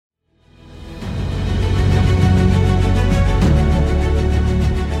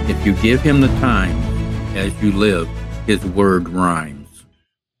If you give him the time as you live, his word rhymes.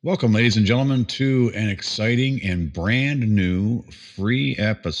 Welcome, ladies and gentlemen, to an exciting and brand new free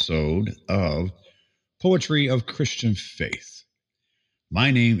episode of Poetry of Christian Faith. My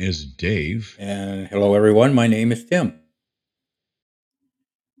name is Dave. And hello, everyone. My name is Tim.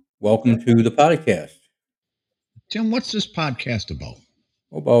 Welcome to the podcast. Tim, what's this podcast about?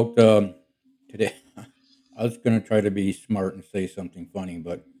 About today, I was going to try to be smart and say something funny,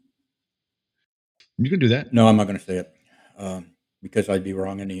 but You can do that. no, I'm not going to say it because I'd be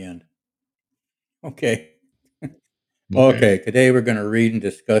wrong in the end. Okay. Okay. Okay. Today we're going to read and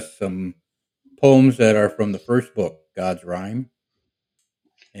discuss some poems that are from the first book, God's Rhyme.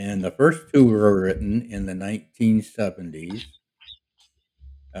 And the first two were written in the 1970s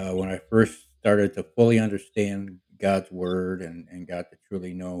when I first started to fully understand God's word and got to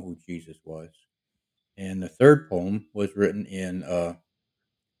truly know who Jesus was. And the third poem was written in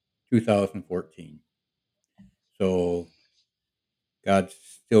 2014. So God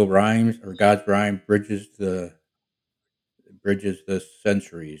still rhymes, or God's rhyme bridges the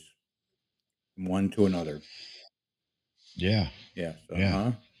centuries from one to another. Yeah. Yes.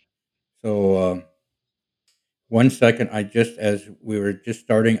 Yeah. So 1 second, as we were just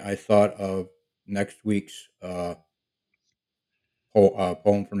starting, I thought of next week's poem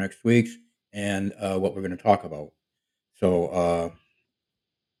for next week's and what we're going to talk about. So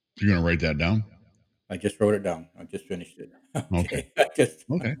You're going to write that down? I just wrote it down. I just finished it. Okay. Okay. I just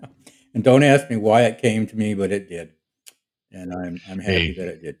Okay. and don't ask me why it came to me, but it did, and I'm happy Hey, that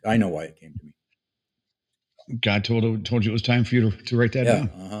it did. I know why it came to me. God told you it was time for you to write that Yeah.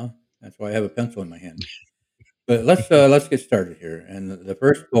 down. That's why I have a pencil in my hand. But let's get started here. And the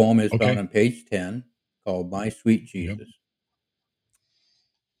first poem is found Okay. on page 10, called "My Sweet Yep. Jesus."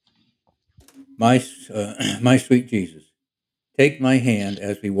 My sweet Jesus, take my hand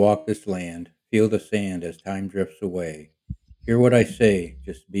as we walk this land. Feel the sand as time drifts away. Hear what I say,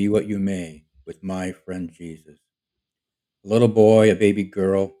 just be what you may with my friend Jesus. A little boy, a baby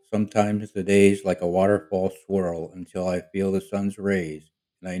girl, sometimes the days like a waterfall swirl until I feel the sun's rays,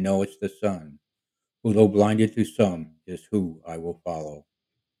 and I know it's the sun, who though blinded to some, is who I will follow.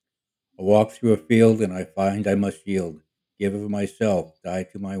 I walk through a field and I find I must yield, give of myself, die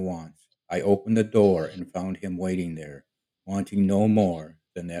to my wants. I opened the door and found him waiting there, wanting no more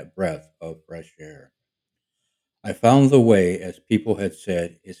than that breath of fresh air. I found the way, as people had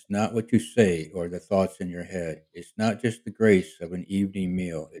said, it's not what you say or the thoughts in your head. It's not just the grace of an evening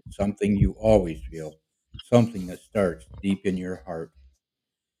meal. It's something you always feel, something that starts deep in your heart.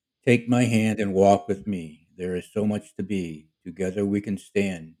 Take my hand and walk with me. There is so much to be. Together we can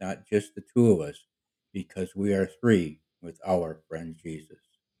stand, not just the two of us, because we are three with our friend Jesus.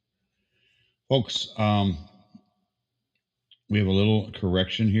 Folks, we have a little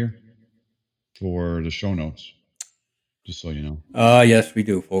correction here for the show notes, just so you know. Yes, we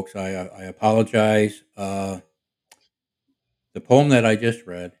do, folks. I apologize. The poem that I just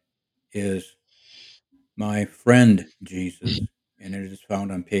read is My Friend Jesus, and it is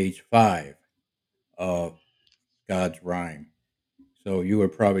found on page 5 of God's Rhyme. So you were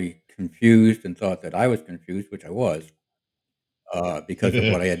probably confused and thought that I was confused, which I was, because of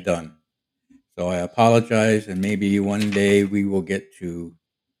what I had done. So I apologize, and maybe one day we will get to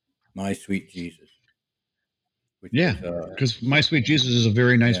My Sweet Jesus, which Yeah, is, because My Sweet Jesus is a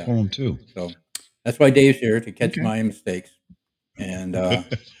very nice yeah. poem, too. So that's why Dave's here to catch Okay. my mistakes. And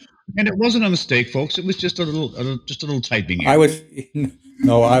And it wasn't a mistake, folks. It was just just a little typing I error. was,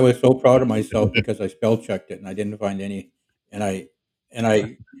 no, I was so proud of myself because I spell checked it and I didn't find any, and and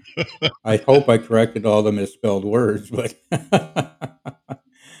I hope I corrected all the misspelled words, but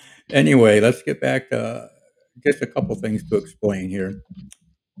anyway, let's get back to just a couple things to explain here.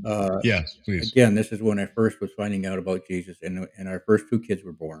 Uh, Yes, please. Again, this is when I first was finding out about Jesus, and our first two kids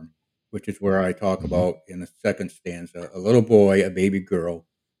were born, which is where I talk Mhm. about in the second stanza a little boy, a baby girl,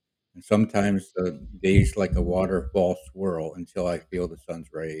 and sometimes the days like a waterfall swirl until I feel the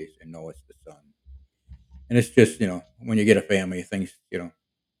sun's rays and know it's the sun. And it's just, when you get a family, things get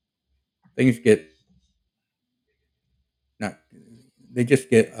not, they just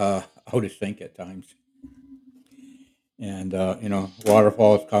get out of sync at times. And,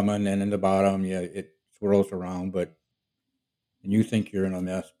 waterfall's coming, and in the bottom, yeah, it swirls around, and you think you're in a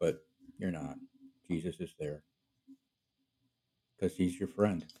mess, but you're not. Jesus is there because he's your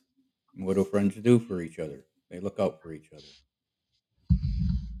friend. And what do friends do for each other? They look out for each other.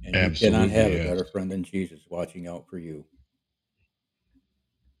 And you cannot Absolutely, have a yes. better friend than Jesus watching out for you.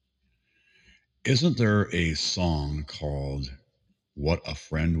 Isn't there a song called What a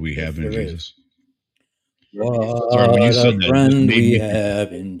Friend We Yes, Have in there is. Jesus? Sorry, when you What a said that, it just friend made we me think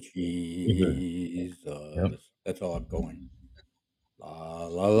have in of Yep. Jesus. That's all I'm going. La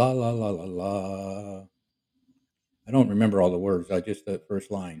la la la la la la. I don't remember all the words. I just that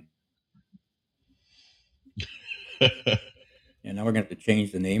first line. And now we're gonna have to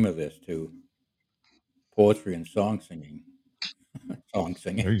change the name of this to poetry and song singing. Song There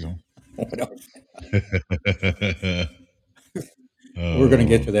singing. you What else? go. We're gonna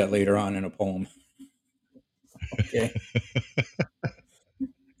get Oh. to that later on in a poem. Okay.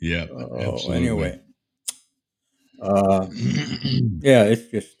 Yep, Oh, absolutely. anyway. Yeah, it's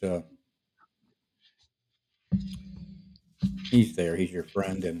just he's there. He's your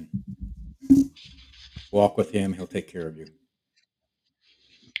friend, and walk with him. He'll take care of you,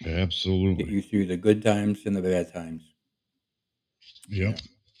 get Absolutely. you through the good times and the bad times. Yep. Yeah.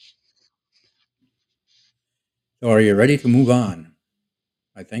 So, are you ready to move on?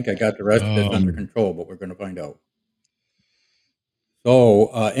 I think I got the rest of this under Um, control, but we're going to find out. So,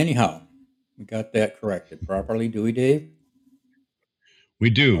 anyhow, we got that corrected properly, do we, Dave? we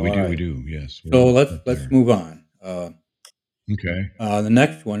do, we All do, we right. do. Yes, we're So all let's set let's there. move on. Okay. The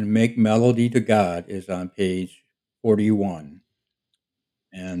next one, "Make Melody to God," is on page 41,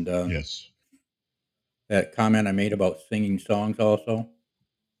 and Yes. that comment I made about singing songs also.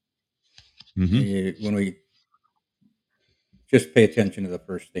 Hmm. When we just pay attention to the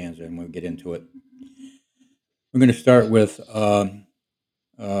first stanza, and we'll get into it. We're going to start with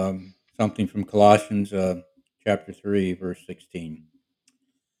something from Colossians chapter 3, verse 16.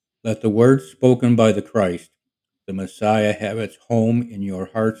 Let the words spoken by the Christ, the Messiah, have its home in your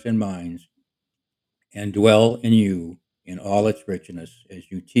hearts and minds and dwell in you in all its richness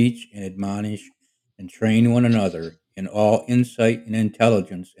as you teach and admonish and train one another in all insight and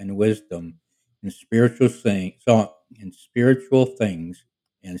intelligence and wisdom in in spiritual things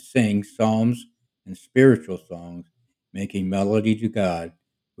and sing psalms and spiritual songs, making melody to God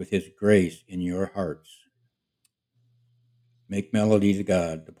with his grace in your hearts. Make melody to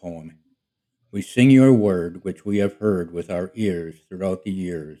God, the poem. We sing your word, which we have heard with our ears throughout the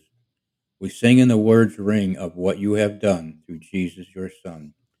years. We sing in the words ring of what you have done through Jesus your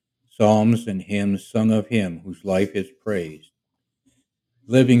Son. Psalms and hymns sung of him whose life is praised.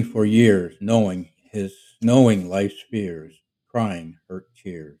 Living for years, knowing life's fears, crying hurt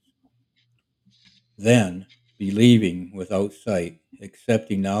tears. Then, believing without sight,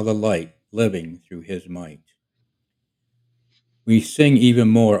 accepting now the light, living through his might. We sing even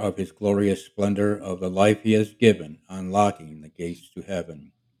more of his glorious splendor, of the life he has given, unlocking the gates to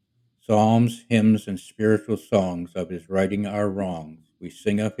heaven. Psalms, hymns, and spiritual songs of his righting our wrongs. We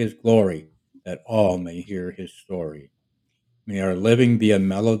sing of his glory, that all may hear his story. May our living be a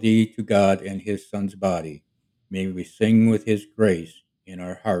melody to God and his Son's body. May we sing with his grace in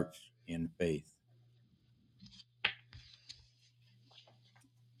our hearts in faith.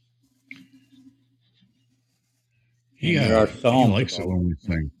 And there are He psalms likes it about, when we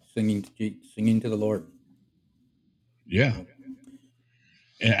sing. singing to the Lord. Yeah. So,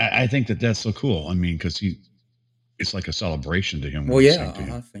 And I think that that's so cool. I mean, because it's like a celebration to him when well, we yeah, sing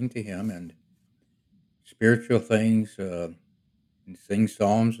to him. sing to him and spiritual things, and sing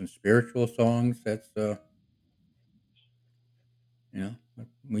psalms and spiritual songs. That's you know,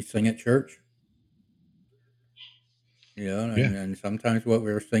 we sing at church. Yeah, Yeah. and sometimes what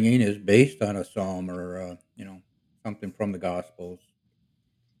we're singing is based on a psalm or something from the Gospels.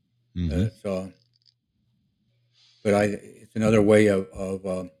 Hmm. So, but it's another way of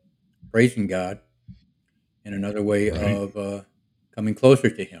praising God and another way Right. of coming closer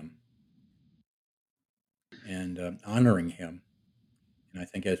to Him and honoring Him. And I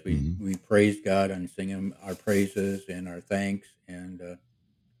think as Hmm. we praise God and sing Him our praises and our thanks and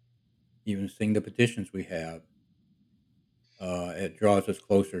even sing the petitions we have, it draws us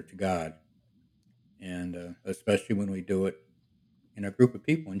closer to God. And especially when we do it in a group of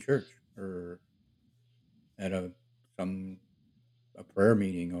people in church or at some a prayer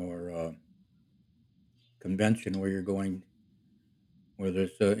meeting or a convention where you're going where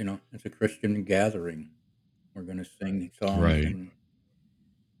there's a it's a Christian gathering. We're going to sing songs Right. and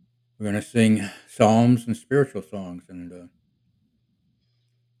we're going to sing psalms and spiritual songs, and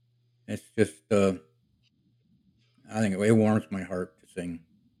it's just I think it warms my heart to sing.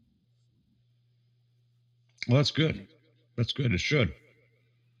 Well, that's good. That's good. It should.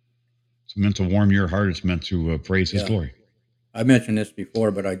 It's meant to warm your heart. It's meant to praise his Yeah, glory. I mentioned this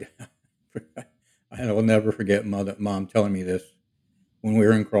before, but I will never forget mom telling me this when we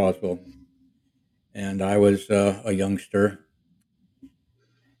were in Croswell, and I was a youngster,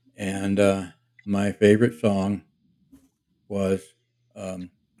 and my favorite song was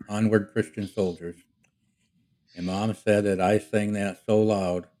Onward Christian Soldiers. And Mom said that I sang that so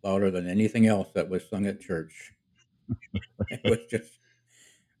loud, louder than anything else that was sung at church. It was just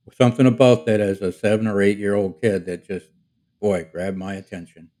something about that as a 7 or 8-year-old kid that just, boy, grabbed my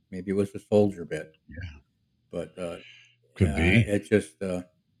attention. Maybe it was the soldier bit, Yeah, but could yeah, be. it just,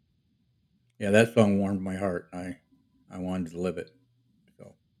 yeah, that song warmed my heart. I wanted to live it.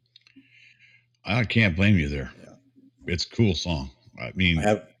 So I can't blame you there. yeah, It's a cool song. I I mean,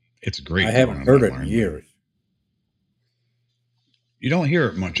 have it's I great though. haven't heard it in years. You don't hear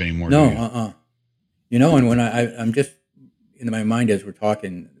it much anymore, do No, you? And when I'm just in my mind as we're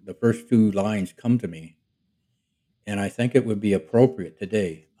talking, the first two lines come to me, and I think it would be appropriate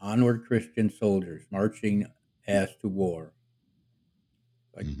today. Onward, Christian soldiers, marching as to war.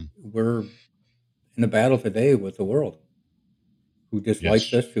 Like Hmm. we're in a battle today with the world, who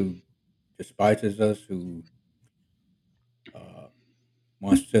dislikes Yes, us, who despises us, who uh,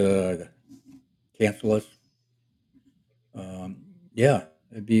 wants to cancel us. Yeah,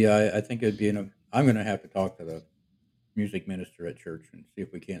 it'd be. I think it'd be. I'm going to have to talk to the music minister at church and see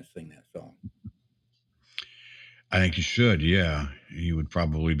if we can't sing that song. I think you should. Yeah, he would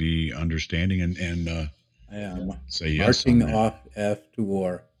probably be understanding and Yeah, say yes on marching that. off to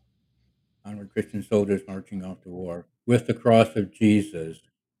war. Onward, Christian soldiers marching off to war with the cross of Jesus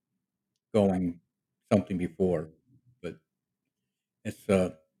going something before. But it's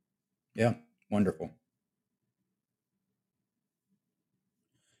yeah, wonderful.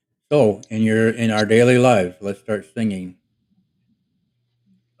 So in our daily lives, let's start singing,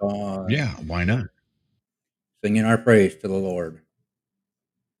 uh, Yeah, why not? singing our praise to the Lord.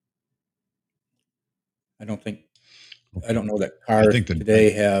 I don't think I Okay. don't know that I cars think that today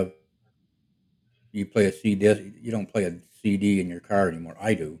have you play a CD. You don't play a CD in your car anymore.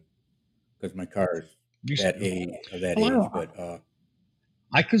 I do because my car is you that still. age of that Well, age. But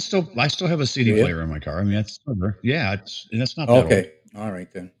I still have a do CD you? player in my car. I mean, that's still there. Yeah, it's not that old. Okay, all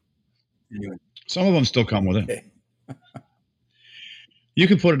right then. You- Some of them still come with it. Okay, You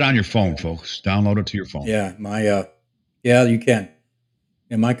can put it on your phone, yeah, folks. Download it to your phone. yeah. Yeah, you can.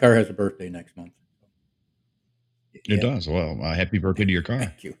 And my car has a birthday next month. It Yeah, does. Well, happy birthday to your car.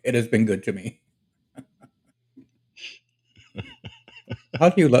 thank you. It has been good to me. How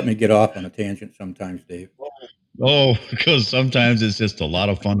do you let me get off on a tangent sometimes, Dave? Oh, because sometimes it's just a lot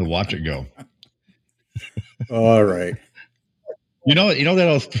of fun to watch it go. All right. You know that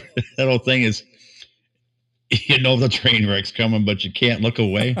old that old thing is you know the train wreck's coming, but you can't look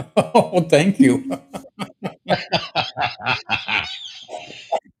away. Oh, thank you.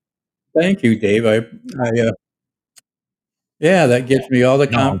 Thank you, Dave. Yeah, that gives me all the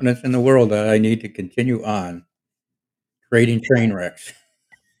No, confidence in the world that I need to continue on creating train wrecks.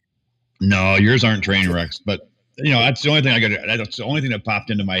 no, yours aren't train wrecks, but that's the only thing I got. That's the only thing that popped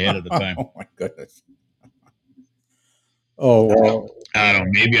into my head at the time. Oh my goodness. Oh well. I don't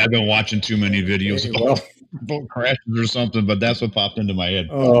know. Maybe I've been watching too many videos Okay. Well. about boat crashes or something, but that's what popped into my head.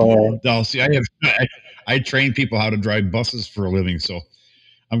 Oh, No, see, I train people how to drive buses for a living, so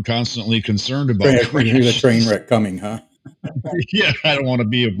I'm constantly concerned about you knew the train crashes. wreck coming, huh? Yeah, I don't want to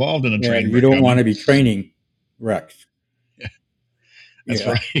be involved in a Yeah. train You wreck don't want coming. to be training wrecks. That's Yeah.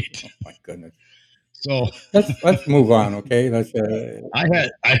 right. Oh my goodness. So Let's move on. Okay. Let's. I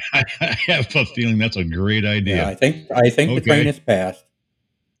have a feeling that's a great Yeah. idea. I think the train Okay. has passed, and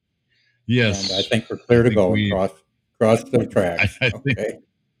I Yes, think we're I clear to think go we. across the tracks. I think Okay.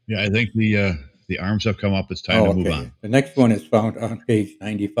 yeah, I think the arms have come up. It's time Oh, to move okay. on. The next one is found on page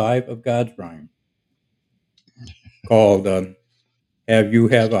 95 of God's Rhyme, called "Have You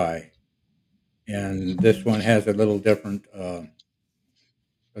Have I," and this one has a little different.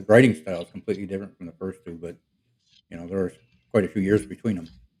 The writing style is completely different from the first two, but there's quite a few years between them.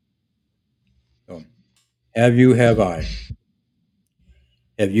 So, have you, have I?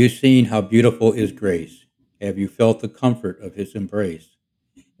 Have you seen how beautiful is grace? Have you felt the comfort of his embrace?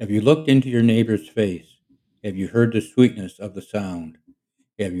 Have you looked into your neighbor's face? Have you heard the sweetness of the sound?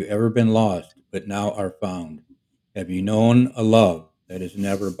 Have you ever been lost, but now are found? Have you known a love that is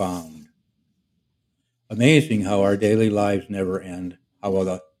never bound? Amazing how our daily lives never end,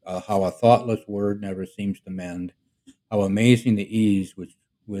 how a thoughtless word never seems to mend, how amazing the ease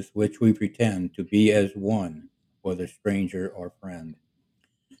with which we pretend to be as one, whether stranger or friend.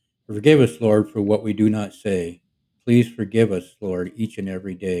 Forgive us, Lord, for what we do not say. Please forgive us, Lord, each and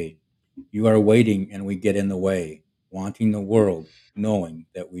every day. You are waiting and we get in the way, wanting the world, knowing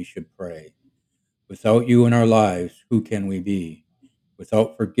that we should pray. Without you in our lives, who can we be?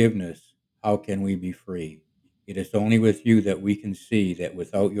 Without forgiveness, how can we be free? It is only with you that we can see that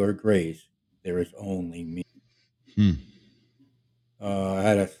without your grace, there is only me. Hmm. I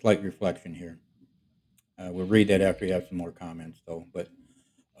had a slight reflection here. We'll read that after you have some more comments, though. But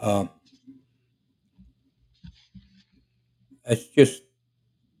um, it's just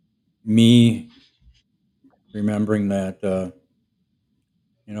me remembering that,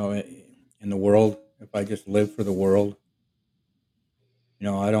 you know, in the world, if I just live for the world,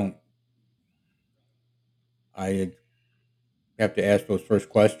 I don't, I have to ask those first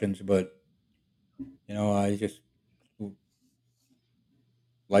questions, but, I just,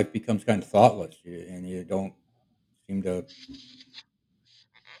 life becomes kind of thoughtless and you don't seem to,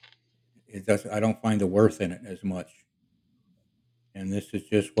 I don't find the worth in it as much. And this is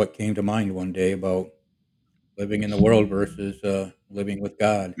just what came to mind one day about living in the world versus living with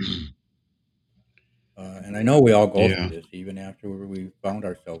God. And I know we all go through Yeah. this, even after we found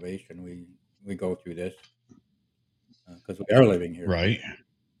our salvation. We go through this because we are living here. Right.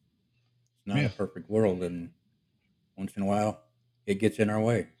 It's not a Yeah. perfect world, and once in a while, it gets in our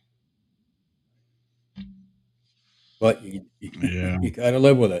way. But you Yeah. you got to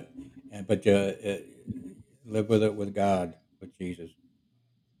live with it, and but live with it with God, with Jesus.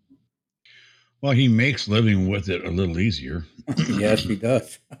 Well, he makes living with it a little easier. Yes, He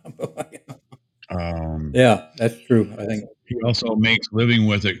does. um, Yeah, that's true. I think. he also makes living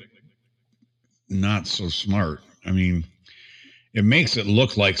with it not so smart. I mean, it makes it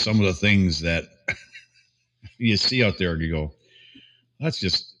look like some of the things that you see out there and you go, that's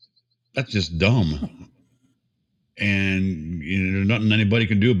just that's just dumb. And there's nothing anybody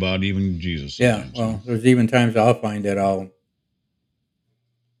can do about it, even Jesus Yeah, sometimes, well, there's even times I'll find that I'll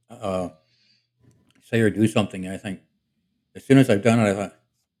uh, say or do something, and I think as soon as I've done it, I thought,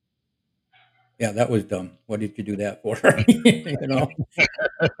 "Yeah, that was dumb. What did you do that for?" you know,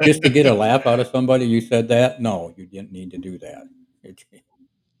 just to get a laugh out of somebody. You said that? No, you didn't need to do that. It,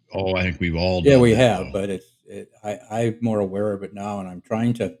 Oh, I think we've all yeah, done we that have, though. but I'm more aware of it now, and I'm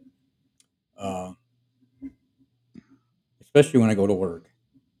trying to, uh, especially when I go to work,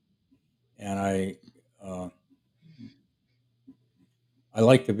 and uh, I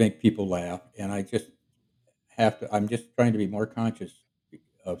like to make people laugh, and I just have to. I'm just trying to be more conscious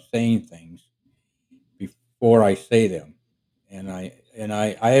of saying things before I say them, and I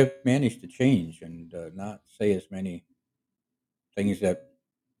have managed to change and not say as many things that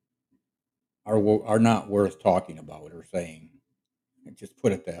are not worth talking about or saying. Just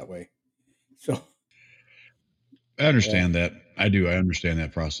put it that way. So I yeah, understand that. I do. I understand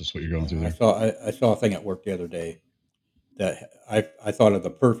that process, what you're going yeah. through there. I saw a thing at work the other day that I thought of the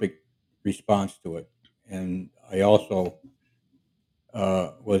perfect response to it, and I also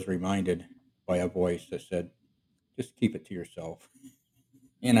was reminded by a voice that said, "Just keep it to yourself,"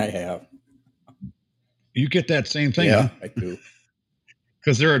 and I have. You get that same thing, huh? Yeah, I do.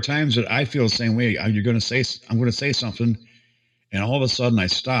 Because there are times that I feel the same way. You're going to say, I'm going to say something, and all of a sudden I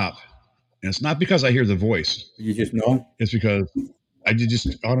stop, and it's not because I hear the voice. You just know. It's because I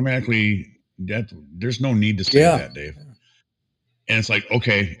just automatically that there's no need to say Yeah, that, Dave. And it's like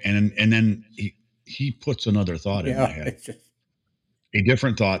okay, and then he puts another thought in my yeah. head, It's just a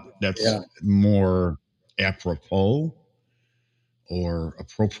different thought that's yeah, more apropos or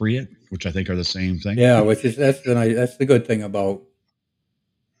appropriate, which I think are the same thing. yeah. Which is that's the good thing about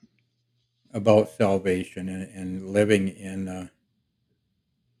salvation and living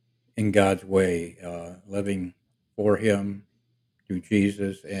in God's way, living for Him through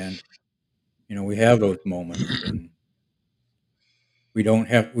Jesus, and we have those moments, and we don't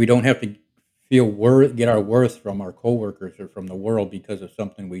have to feel get our worth from our coworkers or from the world because of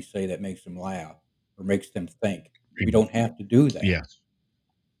something we say that makes them laugh or makes them think. We don't have to do that Yes.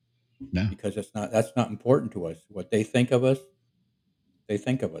 No. because that's not important to us. What they think of us, they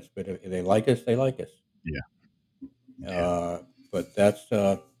think of us. But if they like us, they like us. Yeah. Yeah. Uh, but that's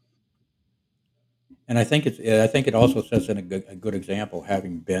and I think it also sets in a good example,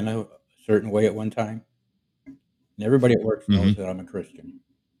 having been a certain way at one time. And everybody at work knows Hmm. that I'm a Christian.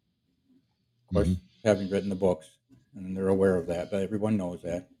 Of course, Hmm. having written the books, and they're aware of that, but everyone knows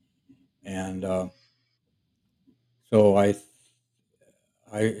that. And so I,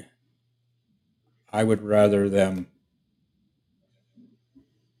 I would rather them.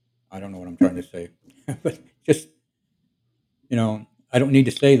 I don't know what I'm trying to say, but just I don't need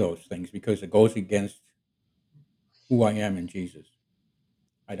to say those things because it goes against who I am in Jesus.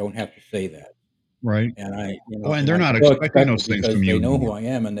 I don't have to say that, Right. and Well, and and they're I not still expecting expect it those things from because you they know who anymore. I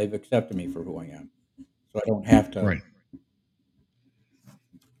am and they've accepted me for who I am. So I don't have to Right.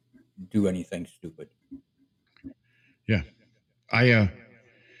 do anything stupid. Yeah. I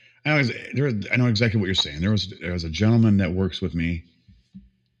I know exactly what you're saying. There was a gentleman that works with me,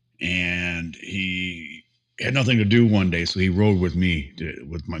 and he had nothing to do one day, so he rode with me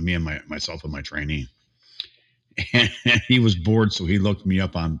with me and myself and my trainee. And he was bored, so he looked me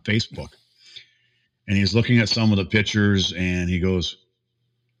up on Facebook. And he's looking at some of the pictures, and he goes,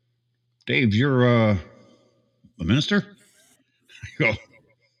 "Dave, you're a minister?" I go,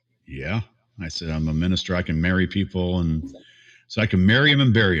 "Yeah." I said, "I'm a minister. I can marry people, and so I can marry him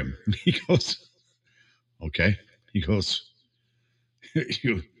and bury him." He goes, "Okay." He goes,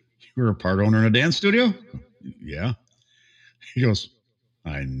 "You you're a part owner in a dance studio?" "Yeah." He goes,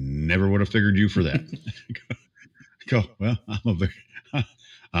 "I never would have figured you for that." I go, "Well,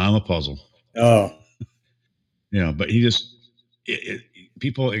 I'm a puzzle." Oh, But he just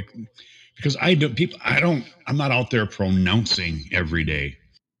people because I do people I don't I'm not out there pronouncing every day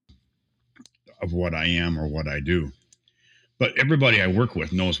of what I am or what I do. But everybody I work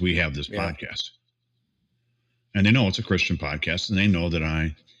with knows we have this yeah. podcast, and they know it's a Christian podcast, and they know that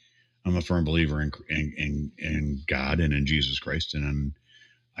I'm a firm believer in God and in Jesus Christ, and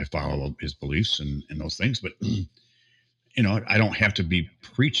I follow His beliefs and those things. But I don't have to be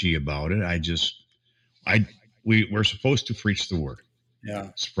preachy about it. I we're supposed to preach the word,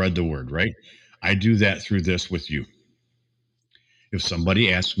 Yeah. spread the word, right? I do that through this with you. If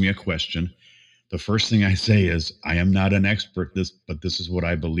somebody asks me a question, the first thing I say is, I am not an expert this, but this is what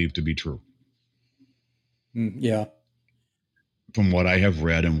I believe to be true Yeah. from what I have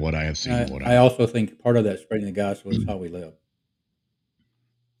read and what I have seen and what I I know. also think part of that spreading the gospel is how we live.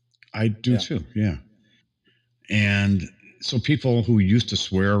 I do Yeah. too, yeah. And so people who used to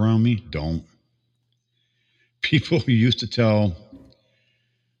swear around me don't. People who used to tell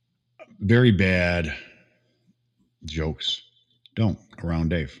very bad jokes don't around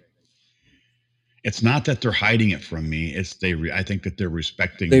Dave. It's not that they're hiding it from me. I think that they're They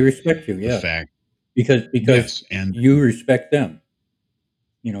respecting respect you, the yes, fact. because Yes, and you respect them.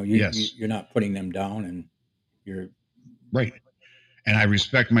 yes, You're not putting them down, and you're right. And I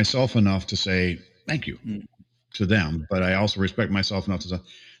respect myself enough to say thank you mm, to them, but I also respect myself enough to say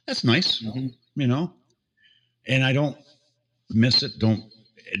that's nice, mhm. you know. And I don't miss it. Don't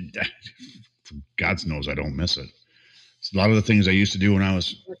God knows I don't miss it. It's a lot of the things I used to do when I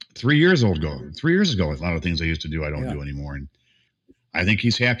was 3 years old ago. 3 years ago, a lot of things I used to do I don't Yeah. do anymore, and I think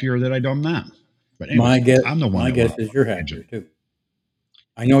he's happier that I don't not. But My anyways, guess I'm the one my that went guess off is on you're a tangent. happier too.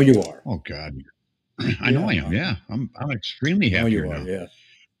 I know you are. Oh God, I know Yeah, I am. Yeah, I'm extremely I know happier you are, now. yes.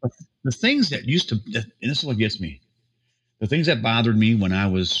 But the things that used to, and this is what gets me. The things that bothered me when I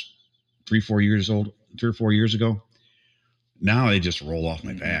was 3 or 4 years ago, now they just roll off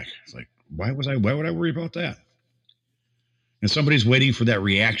my Mhm. back. It's like, why would I worry about that? And somebody's waiting for that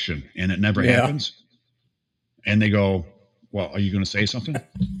reaction and it never Yeah. happens. And they go, well, are you going to say something?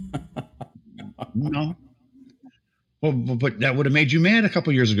 No. Well, but that would have made you mad a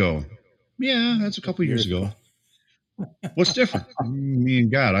couple years ago. Yeah, that's a A couple couple years years ago. ago. What's different? Me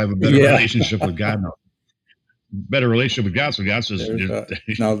and God. I have a better Yeah. relationship with God now. Better relationship with God. So God says, There's a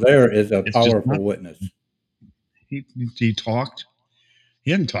Now there is a it's just not. powerful witness. He talked.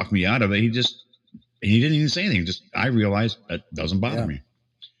 He didn't talk me out of it. He didn't even say anything. Just I realized that doesn't bother Yeah, me.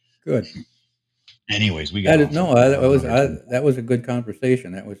 good. Anyways, we got off No, another thing. that was a good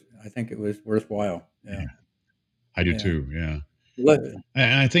conversation. I think it was worthwhile. Yeah, Yeah, I do yeah. too. Yeah, Let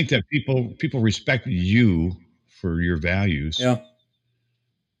and I think that people respect you for your values, Yeah,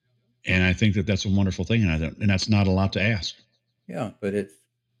 and I think that that's a wonderful thing, and that's not a lot to ask. yeah, but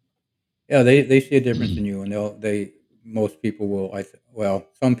yeah, they see a difference in you, and most people will, well,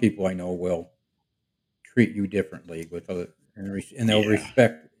 some people I know will treat you differently with other, and they'll Yeah,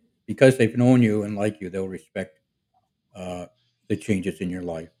 respect, because they've known you and like you, they'll respect, uh, the changes in your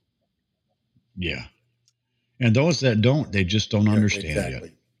life. yeah. And those that don't, they just don't Yeah, understand yet.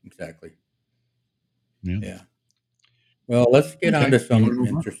 exactly, exactly. Yeah. Yeah. Well, let's get on Okay. to You want to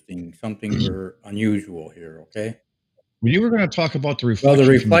move on? something we're unusual here, okay? Well, you were going to talk about the Well, the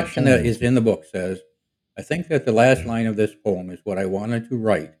reflection from that reflection that poem. is in the book says, I think that the last Yeah. line of this poem is what I wanted to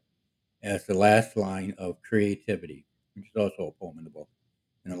write as the last line of creativity, which is also a poem in the book.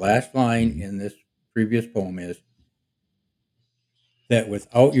 And the last line Mhm. in this previous poem is that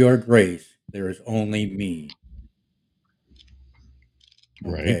without your grace, there is only me.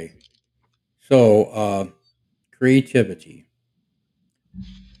 Right. Okay. So, creativity.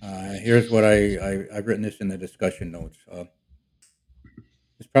 Here's what I've written this in the discussion notes.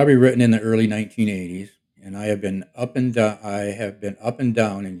 It's probably written in the early 1980s, and I have been up and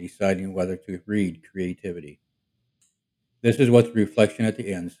down in deciding whether to read creativity. This is what the reflection at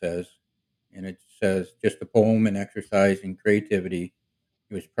the end says, and it says just a poem and exercise in creativity.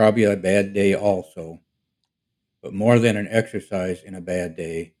 It was probably a bad day also, but more than an exercise in a bad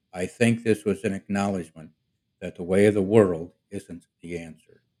day, I think this was an acknowledgement that the way of the world isn't the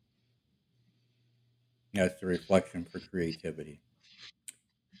answer. That's the reflection for creativity.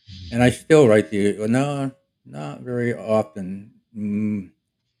 And I still write well, no, not very often.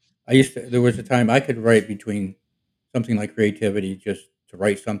 There was a time I could write between something like creativity, just to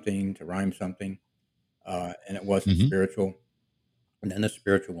write something, to rhyme something, and it wasn't Hmm. spiritual. And then the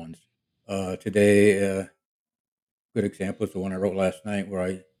spiritual ones. Today, good example is the one I wrote last night, where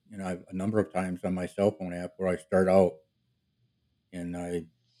I've a number of times on my cell phone app where I start out and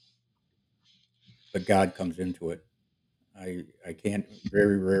but God comes into it. I can't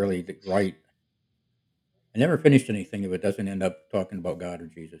very rarely write. I never finished anything if it doesn't end up talking about God or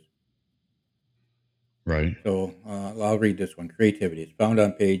Jesus. Right. So I'll read this one. Creativity. It's found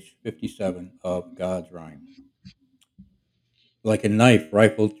on page 57 of God's Rhyme. Like a knife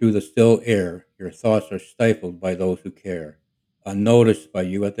rifled through the still air, your thoughts are stifled by those who care, unnoticed by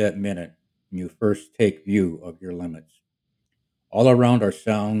you at that minute when you first take view of your limits. All around are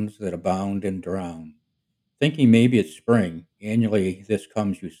sounds that abound and drown. Thinking maybe it's spring, annually this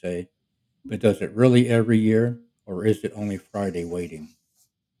comes, you say, but does it really every year, or is it only Friday waiting?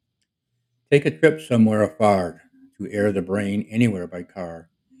 Take a trip somewhere afar to air the brain anywhere by car.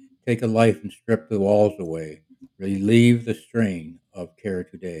 Take a life and strip the walls away. Relieve the strain of care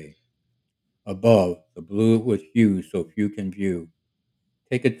today. Above, the blue with hues so few can view.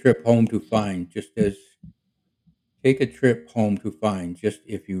 Take a trip home to find just as Take a trip home to find just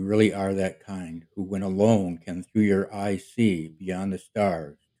if you really are that kind who when alone can through your eyes see beyond the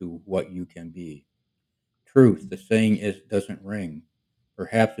stars to what you can be. Truth, the saying is doesn't ring.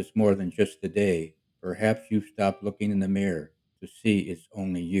 Perhaps it's more than just the day. Perhaps you've stopped looking in the mirror to see it's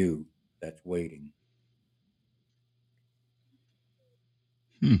only you that's waiting.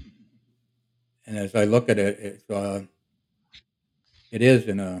 Hmm. And as I look at it, it is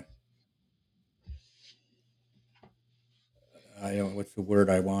in I don't what's the word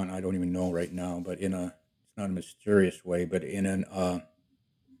I want. I don't even know right now, but it's not a mysterious way, but in an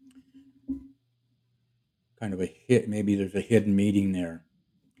kind of a hit. Maybe there's a hidden meaning there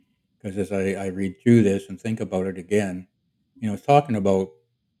because as I read through this and think about it again, it's talking about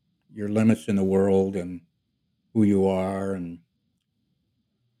your limits in the world and who you are and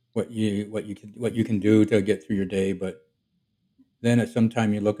what you can do to get through your day. But then at some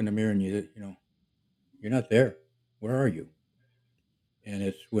time you look in the mirror and you're not there. Where are you? And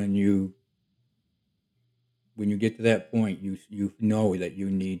it's when you get to that point, you know that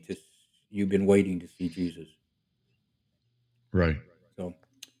you've been waiting to see Jesus. Right. So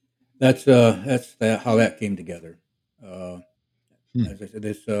that's how that came together. Uh, Hmm. as I said,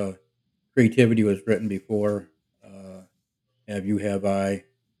 this creativity was written before Have You, Have I,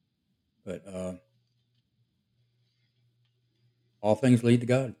 but all things lead to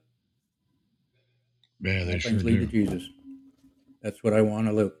God. Yeah, they All sure things lead to do. Jesus. That's what I want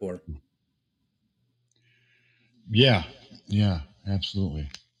to live for. Yeah. Yeah. Absolutely.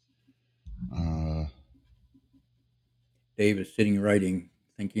 Uh, Dave is sitting writing,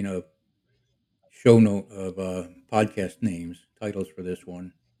 thinking of show note of podcast names, titles for this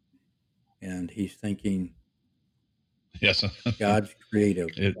one, and he's thinking yes. God's creative,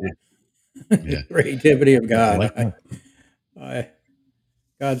 the Yeah. creativity of I like God. that. I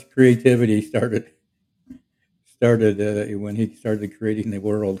God's creativity started when He started creating the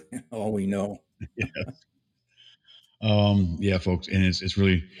world. All we know. Yeah, folks, and it's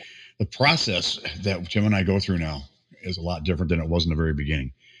really the process that Jim and I go through now is a lot different than it was in the very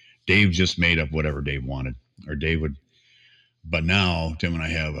beginning. Dave just made up whatever Dave wanted, or Dave would. But now Tim and I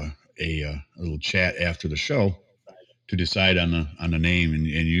have a little chat after the show to decide on the name, and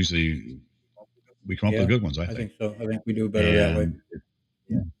usually we come up with Yeah, good ones. I I think, think so. I think we do better that way.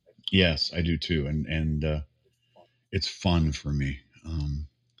 and yes, I do too, and it's fun for me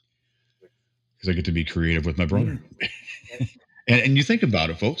because I get to be creative with my brother. Mm, And you think about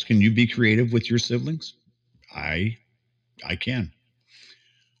it, folks. Can you be creative with your siblings? I I can.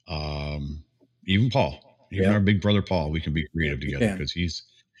 Even Paul, even yeah, our big brother Paul, we can be creative you together can. because he's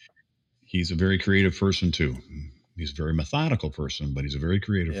a very creative person too. He's a very methodical person, but he's a very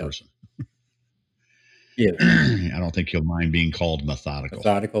creative Yeah, person. yes. I don't think he'll mind being called methodical.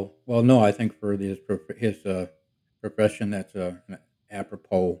 Methodical. Well, no, I think for his profession, that's an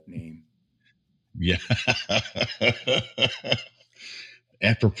apropos name. Yeah.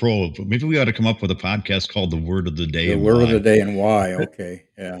 Apropos, maybe we ought to come up with a podcast called "The Word of the Day" The and word of the why. day and why. Okay,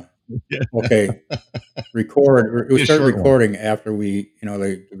 yeah. Yeah, Okay, we be a start short one. recording after the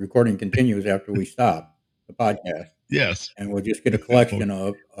recording continues after we stop the podcast, Yes, and we'll just get a folks, collection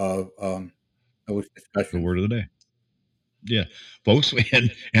of those the discussions. word of the day. Yeah, folks,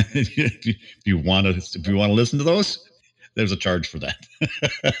 and if you want to listen to those, there's a charge for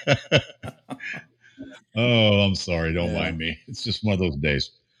that. Oh, I'm sorry. Don't Yeah. mind me. It's just one of those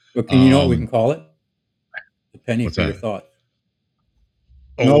days. But can you know what we can Um, call it? A penny what's for your that? thoughts.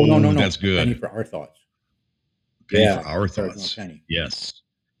 No, no, no, Oh, no. that's A penny good. for our thoughts. Penny Yeah, for our just charge them a thoughts. penny. Yes.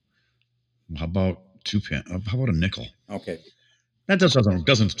 How about 2 pen? How about a nickel? Okay. That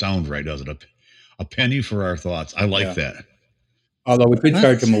doesn't sound right, does it? A penny for our thoughts. I like Yeah. that. Although we could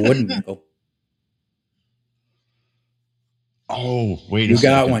charge them a wooden nickel. Oh, wait a You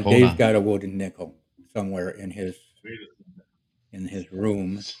got second. one. Hold Dave's on. got a wooden nickel somewhere in his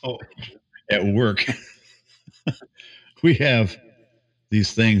room. So at work, we have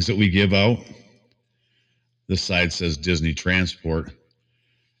these things that we give out. This side says Disney Transport,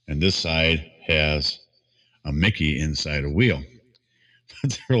 and this side has a Mickey inside a wheel.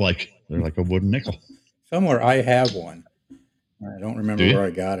 they're like a wooden nickel. Somewhere I have one. I don't Do remember you? where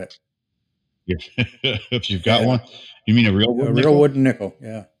I got it. If you've got Yeah, one, you mean a real a wooden real nickel? wooden nickel.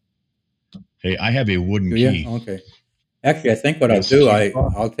 Yeah. Hey, I have a wooden Do you? key. Okay. Actually, I think what I'll It's the do, key to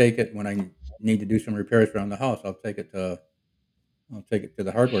the I'll take it when I need to do some repairs around the house. I'll take it to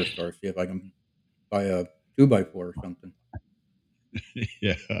the hardware store, see if I can buy a 2x4 or something.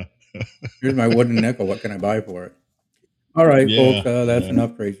 Yeah, Here's my wooden nickel. What can I buy for it? All right, yeah, folks. That's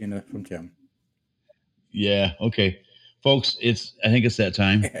enough craziness from Tim. yeah. Okay, folks, I think it's that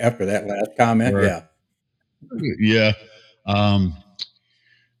time. After that last comment, Where yeah. yeah, um,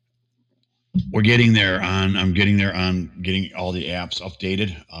 we're getting there on. I'm getting there on getting all the apps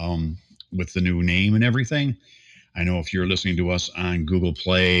updated with the new name and everything. I know if you're listening to us on Google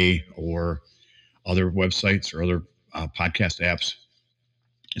Play or other websites or other podcast apps,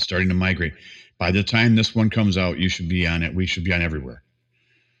 it's starting to migrate. By the time this one comes out, you should be on it. We should be on everywhere.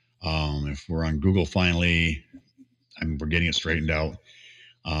 If we're on Google finally, we're getting it straightened out.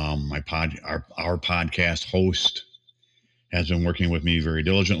 Our podcast host has been working with me very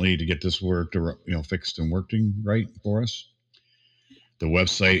diligently to get this work fixed and working right for us. The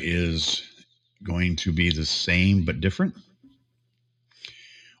website is going to be the same but different.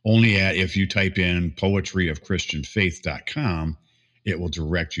 Only if you type in poetryofchristianfaith.com, it will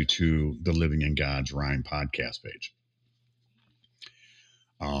direct you to the Living in God's Rhyme podcast page.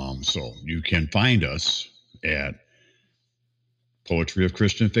 So you can find us at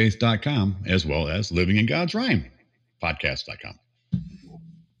poetryofchristianfaith.com as well as Living in God's Rhyme podcast.com.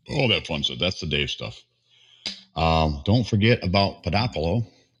 All that fun stuff. That's the Dave stuff. Don't forget about Podopolo,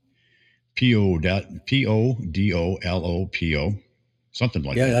 Podolopo, something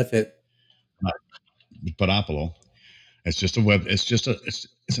like Yeah, that. that's it. Podopolo. It's just a web. It's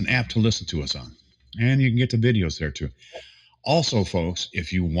an app to listen to us on, and you can get the videos there too. Also, folks,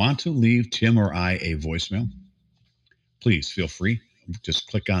 if you want to leave Tim or I a voicemail, please feel free. Just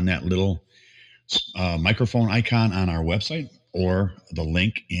click on that little microphone icon on our website or the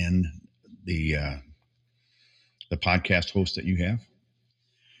link in the uh, the podcast host that you have.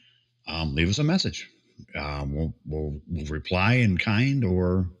 Leave us a message. We'll reply in kind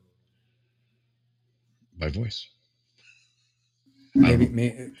or by voice. I don't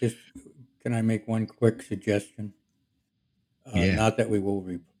know. Just can I make one quick suggestion? Yeah. Not that we will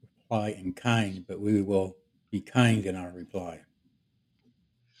reply in kind, but we will be kind in our reply.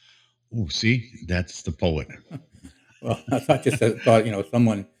 Oh, see, that's the poet. Well, I thought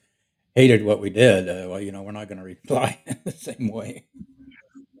someone hated what we did. We're not going to reply in the same way.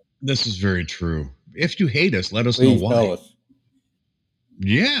 This is very true. If you hate us, let us know Please tell why. us.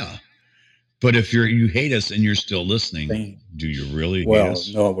 Yeah. But if you hate us and you're still listening, Same. do you really hate Well,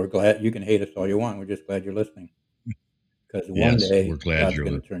 us? no, we're glad you can hate us all you want. We're just glad you're listening because one Yes, we're day glad God's you're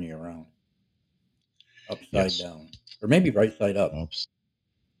going listening. to turn you around, upside Yes. down, or maybe right side up. Oops.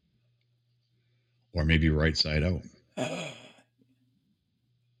 Or maybe right side out. As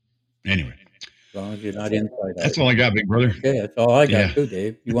Anyway, long as you're not inside out. that's all I got, big brother. Okay, that's all I Yeah. got too,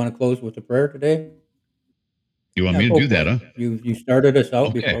 Dave. You want to close with a prayer today? You want Yeah, me to go do for that, it. huh? You started us out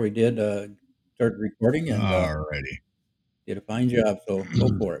Okay. before we did start recording and Alrighty. did a fine job. So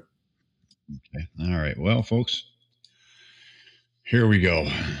go for it. Okay. All right. Well, folks, here we go.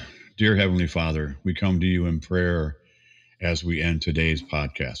 Dear Heavenly Father, we come to you in prayer as we end today's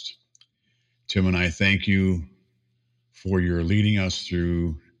podcast. Tim and I thank you for your leading us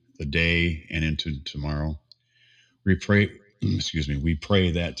through the day and into tomorrow. We pray, we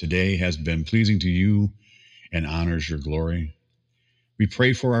pray that today has been pleasing to you and honors your glory. We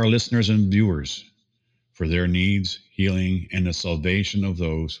pray for our listeners and viewers, for their needs, healing, and the salvation of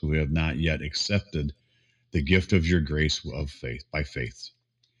those who have not yet accepted the gift of your grace of faith by faith.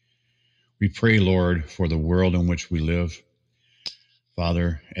 We pray, Lord, for the world in which we live.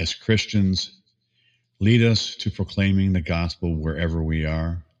 Father, as Christians, lead us to proclaiming the gospel wherever we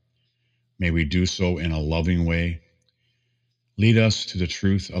are. May we do so in a loving way. Lead us to the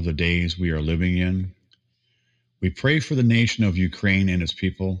truth of the days we are living in. We pray for the nation of Ukraine and its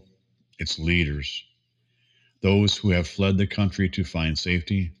people, its leaders, those who have fled the country to find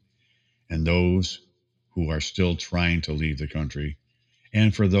safety, and those who are still trying to leave the country,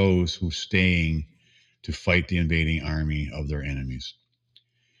 and for those who are staying to fight the invading army of their enemies.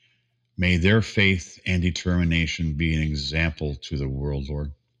 May their faith and determination be an example to the world,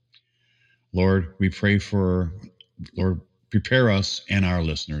 Lord. Lord, we pray for, Lord, prepare us and our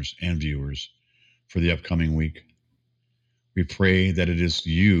listeners and viewers for the upcoming week. We pray that it is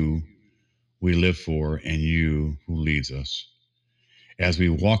you we live for and you who leads us. As we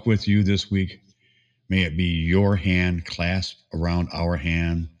walk with you this week, may it be your hand clasped around our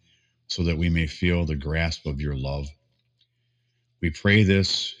hand so that we may feel the grasp of your love. We pray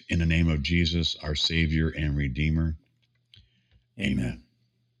this in the name of Jesus, our Savior and Redeemer. Amen. Amen.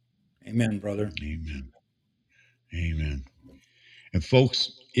 Amen, brother. Amen. Amen. And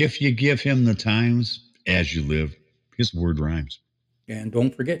folks, if you give him the times as you live, his word rhymes. And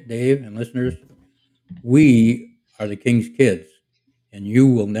don't forget, Dave and listeners, we are the King's kids, and you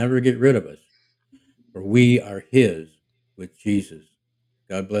will never get rid of us, for we are his with Jesus.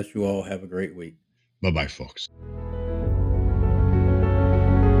 God bless you all. Have a great week. Bye bye, folks.